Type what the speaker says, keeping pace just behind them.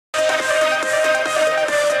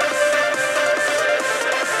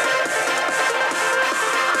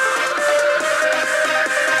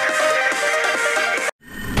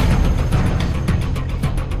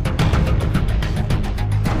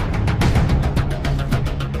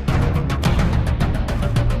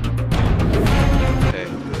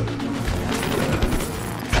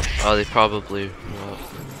Oh, they probably will.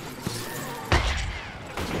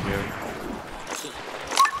 Here.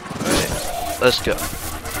 Alright, let's go.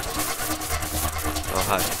 Oh,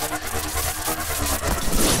 hi.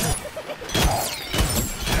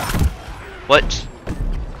 What?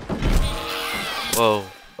 Whoa,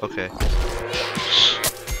 okay.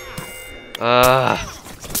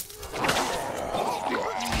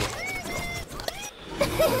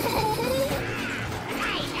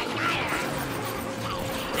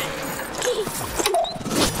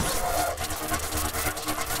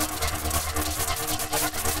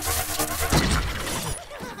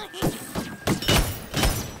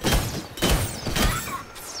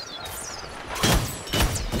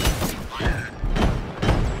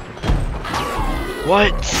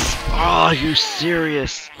 What? Oh, are you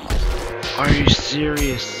serious? Are you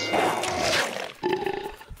serious?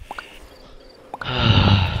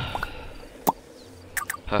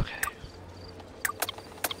 Okay.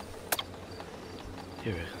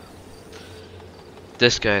 Here we go.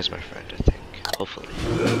 This guy is my friend, I think. Hopefully.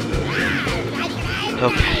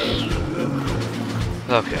 Okay.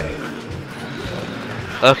 Okay.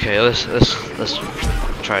 Okay, let's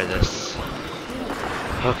try this.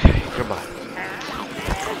 Okay, come on.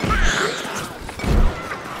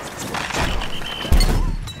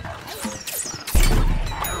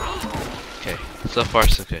 Okay, so far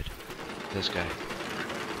so good. This guy.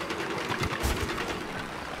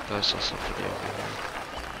 Oh, I saw something over here.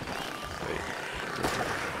 Wait.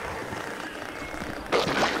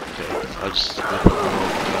 Okay, I'll just leave it alone.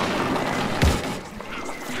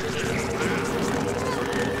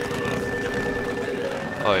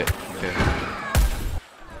 Oh yeah, okay.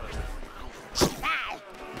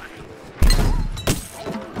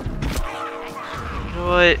 You know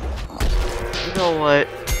what? You know what?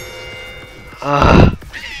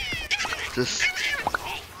 This.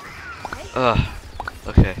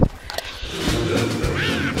 Okay.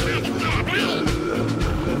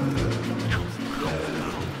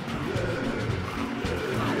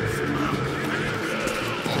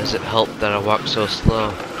 Does it help that I walk so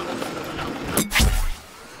slow?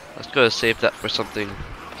 Let's go save that for something.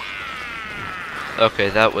 Okay,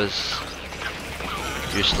 that was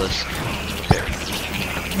useless. Okay.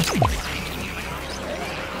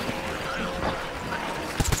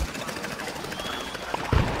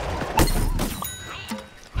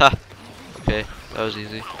 Ha! Okay, that was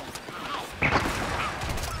easy.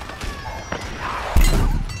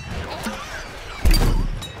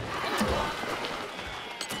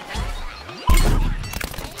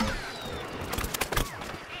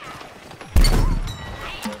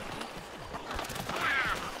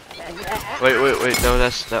 Wait, no,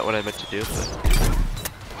 that's not what I meant to do, but...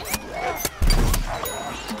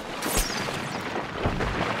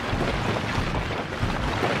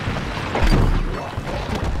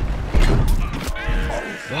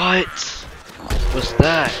 What was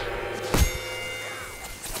that?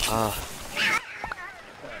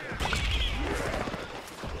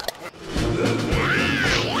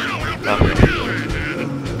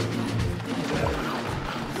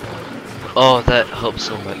 Oh, that helps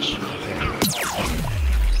so much.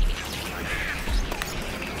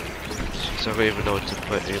 Jeez, I don't even know what to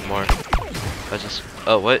put anymore. I just...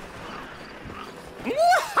 Oh, what?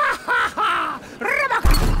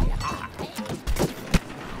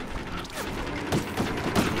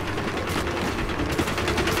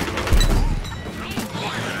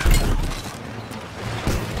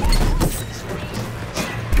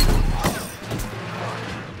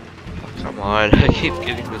 Come on, I keep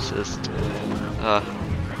getting resist.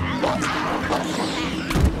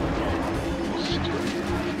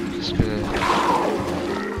 Just gonna...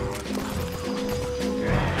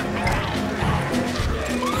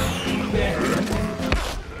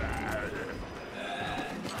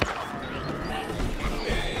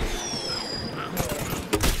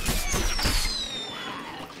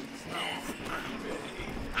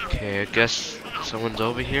 Okay, I guess someone's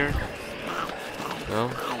over here? No?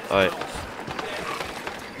 Alright.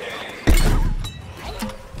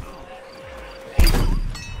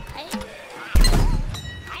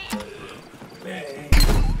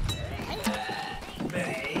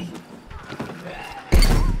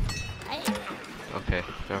 Okay,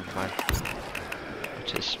 never mind.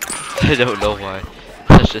 I don't know why.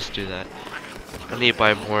 Let's just do that. I need to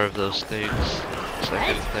buy more of those things so I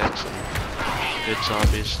can plant some good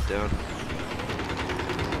zombies down.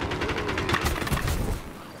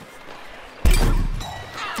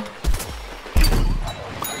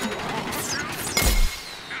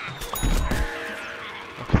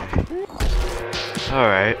 Okay.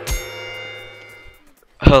 Alright.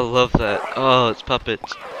 I love that. Oh, it's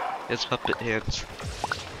puppets. It's puppet hands.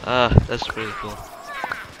 That's pretty cool.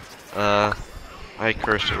 My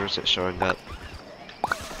cursor isn't showing up.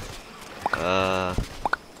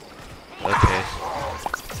 Okay.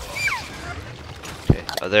 Okay,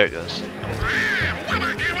 oh there it goes. Okay.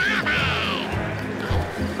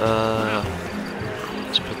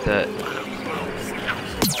 Let's put that.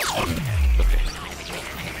 Okay.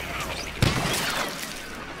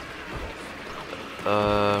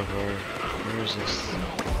 Where is this?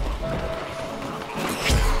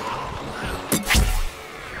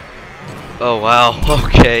 Oh wow,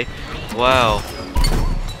 okay. Wow.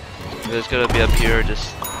 It's gonna be up here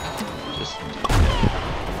just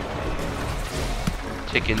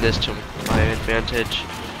taking this to my advantage.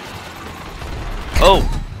 Oh!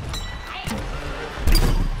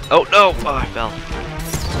 Oh no! Oh, I fell.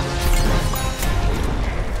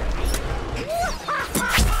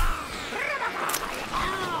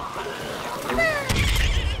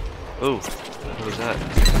 Oh, what was that?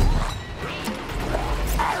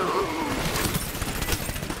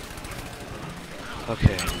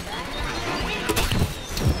 Okay.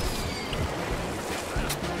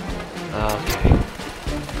 Okay.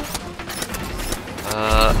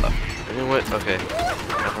 Anyway, okay.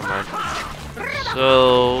 Never mind.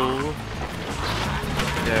 So,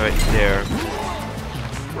 yeah, right there.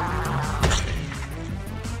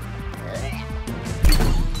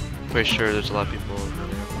 Pretty sure there's a lot of people over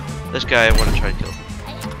there. This guy I want to try and kill.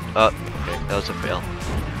 Okay, that was a fail.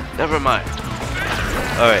 Never mind.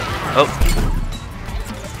 Alright. Oh,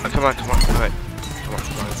 come on, come on. Alright. Come on,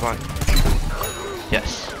 come on, come on.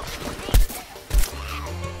 Yes.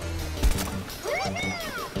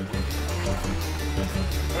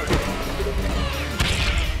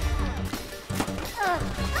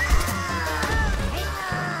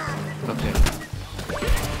 Okay.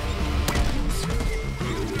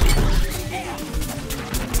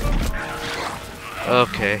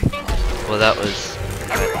 Okay. Well, that was.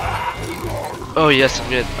 Oh yes, I'm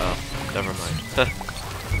good. Oh, never mind.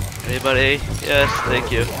 Anybody? Yes,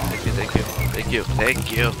 thank you. Thank you, thank you. Thank you,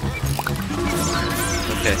 thank you.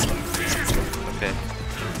 Okay. Okay.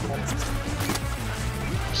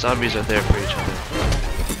 Zombies are there for each other.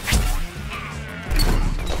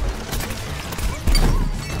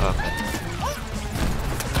 Okay.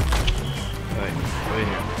 Alright, over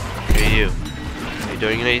here. Hey you. Are you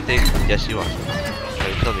doing anything? Yes you are. Try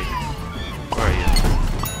to kill me. Where are you?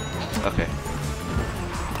 Okay.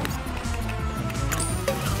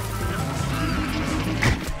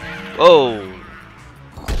 Oh!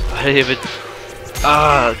 I didn't even.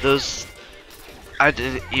 Those. I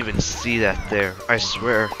didn't even see that there. I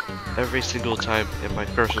swear. Every single time, and my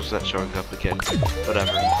cursor's not showing up again.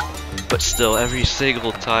 Whatever. But still, every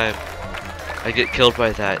single time I get killed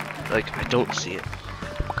by that, like, I don't see it.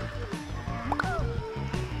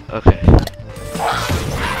 Okay.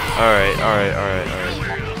 Alright, alright, alright,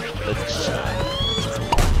 alright. Let's.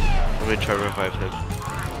 Let me try to revive him.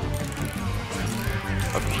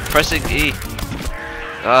 I'm pressing E.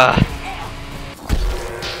 I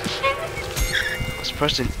was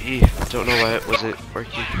pressing E. I don't know why it wasn't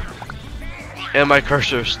working. And my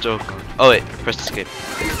cursor is still gone. Oh wait, press escape.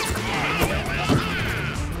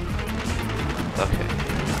 Okay.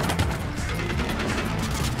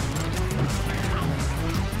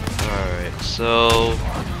 Alright, so.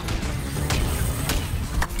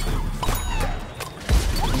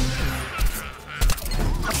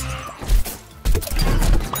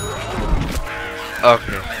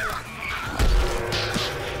 Okay.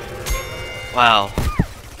 Wow.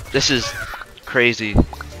 This is crazy.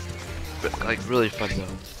 But, like, really fun though.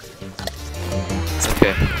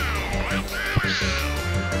 Okay.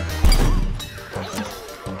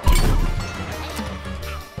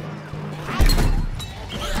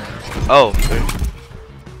 Oh.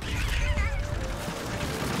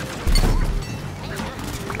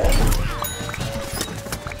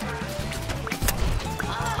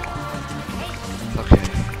 Okay.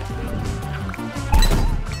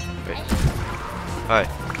 Wait.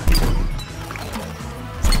 Alright.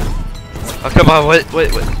 Oh, come on, wait.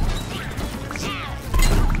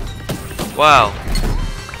 Wow.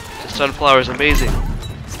 The sunflower is amazing.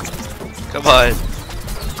 Come on.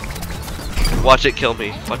 Watch it kill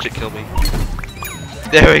me. Watch it kill me.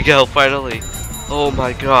 There we go, finally. Oh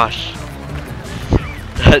my gosh.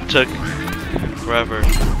 That took forever.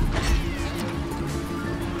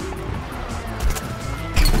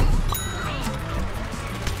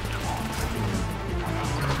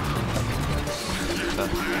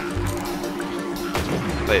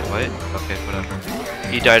 Wait, what? Okay, whatever.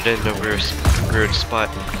 He died in a weird spot.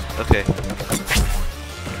 Okay.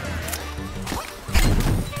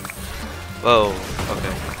 Whoa,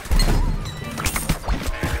 okay.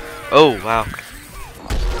 Oh, wow.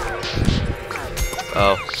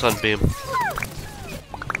 Oh, sunbeam.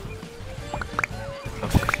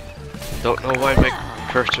 Okay. Don't know why my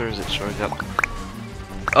cursor isn't showing up.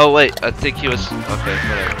 Oh, wait, I think he was... Okay,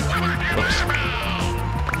 whatever. Whoops.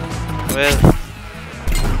 Well...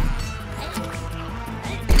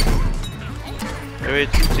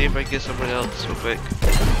 Alright, see if I can get someone else real quick.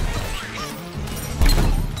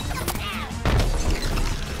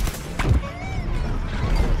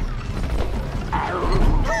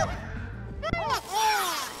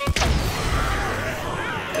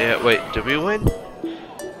 Yeah, wait, did we win?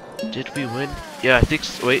 Did we win? Yeah, I think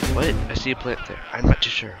so. Wait, what? I see a plant there. I'm not too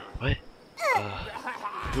sure. What?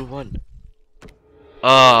 Who won?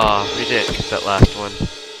 Ah, we didn't get that last one.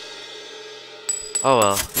 Oh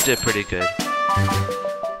well, we did pretty good.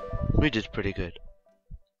 We did pretty good.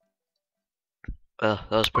 That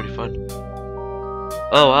was pretty fun.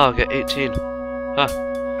 Oh wow, I got 18. Huh.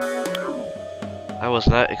 I was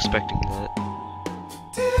not expecting that.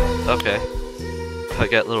 Okay. I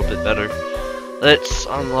got a little bit better. Let's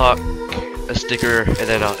unlock a sticker and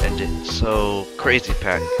then I'll end it. So, crazy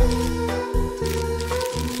pack.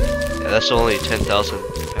 Yeah, that's only 10,000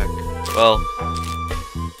 pack. Well.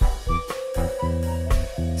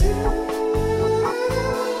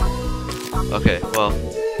 Okay, well.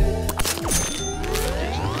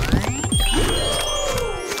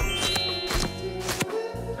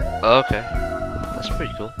 Okay. That's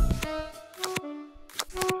pretty cool.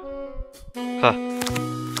 Huh.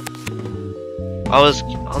 I was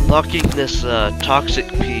unlocking this toxic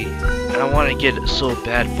pea, and I want to get it so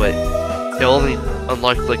bad, but it only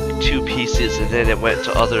unlocked like 2 pieces, and then it went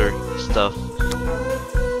to other stuff.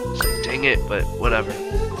 It's like, dang it, but whatever.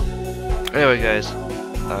 Anyway, guys,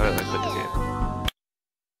 I quit the game.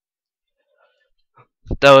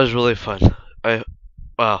 That was really fun.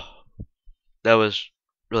 Wow, that was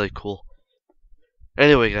really cool.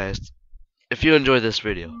 Anyway, guys, if you enjoyed this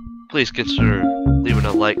video, please consider leaving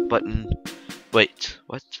a like button. Wait,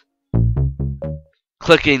 what?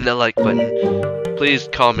 Clicking the like button. Please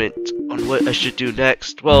comment on what I should do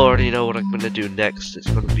next. Well, I already know what I'm gonna do next. It's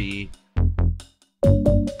gonna be,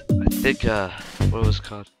 I think, what was it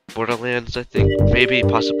called? Borderlands, I think. Maybe,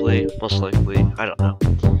 possibly, most likely. I don't know.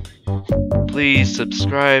 Please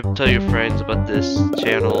subscribe, tell your friends about this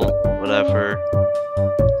channel, whatever.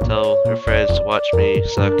 Tell your friends to watch me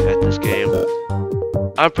suck at this game.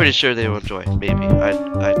 I'm pretty sure they will enjoy. Maybe. I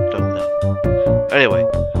don't know. Anyway.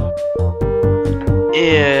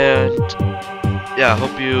 And yeah,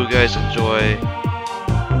 hope you guys enjoy.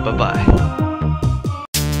 Bye-bye.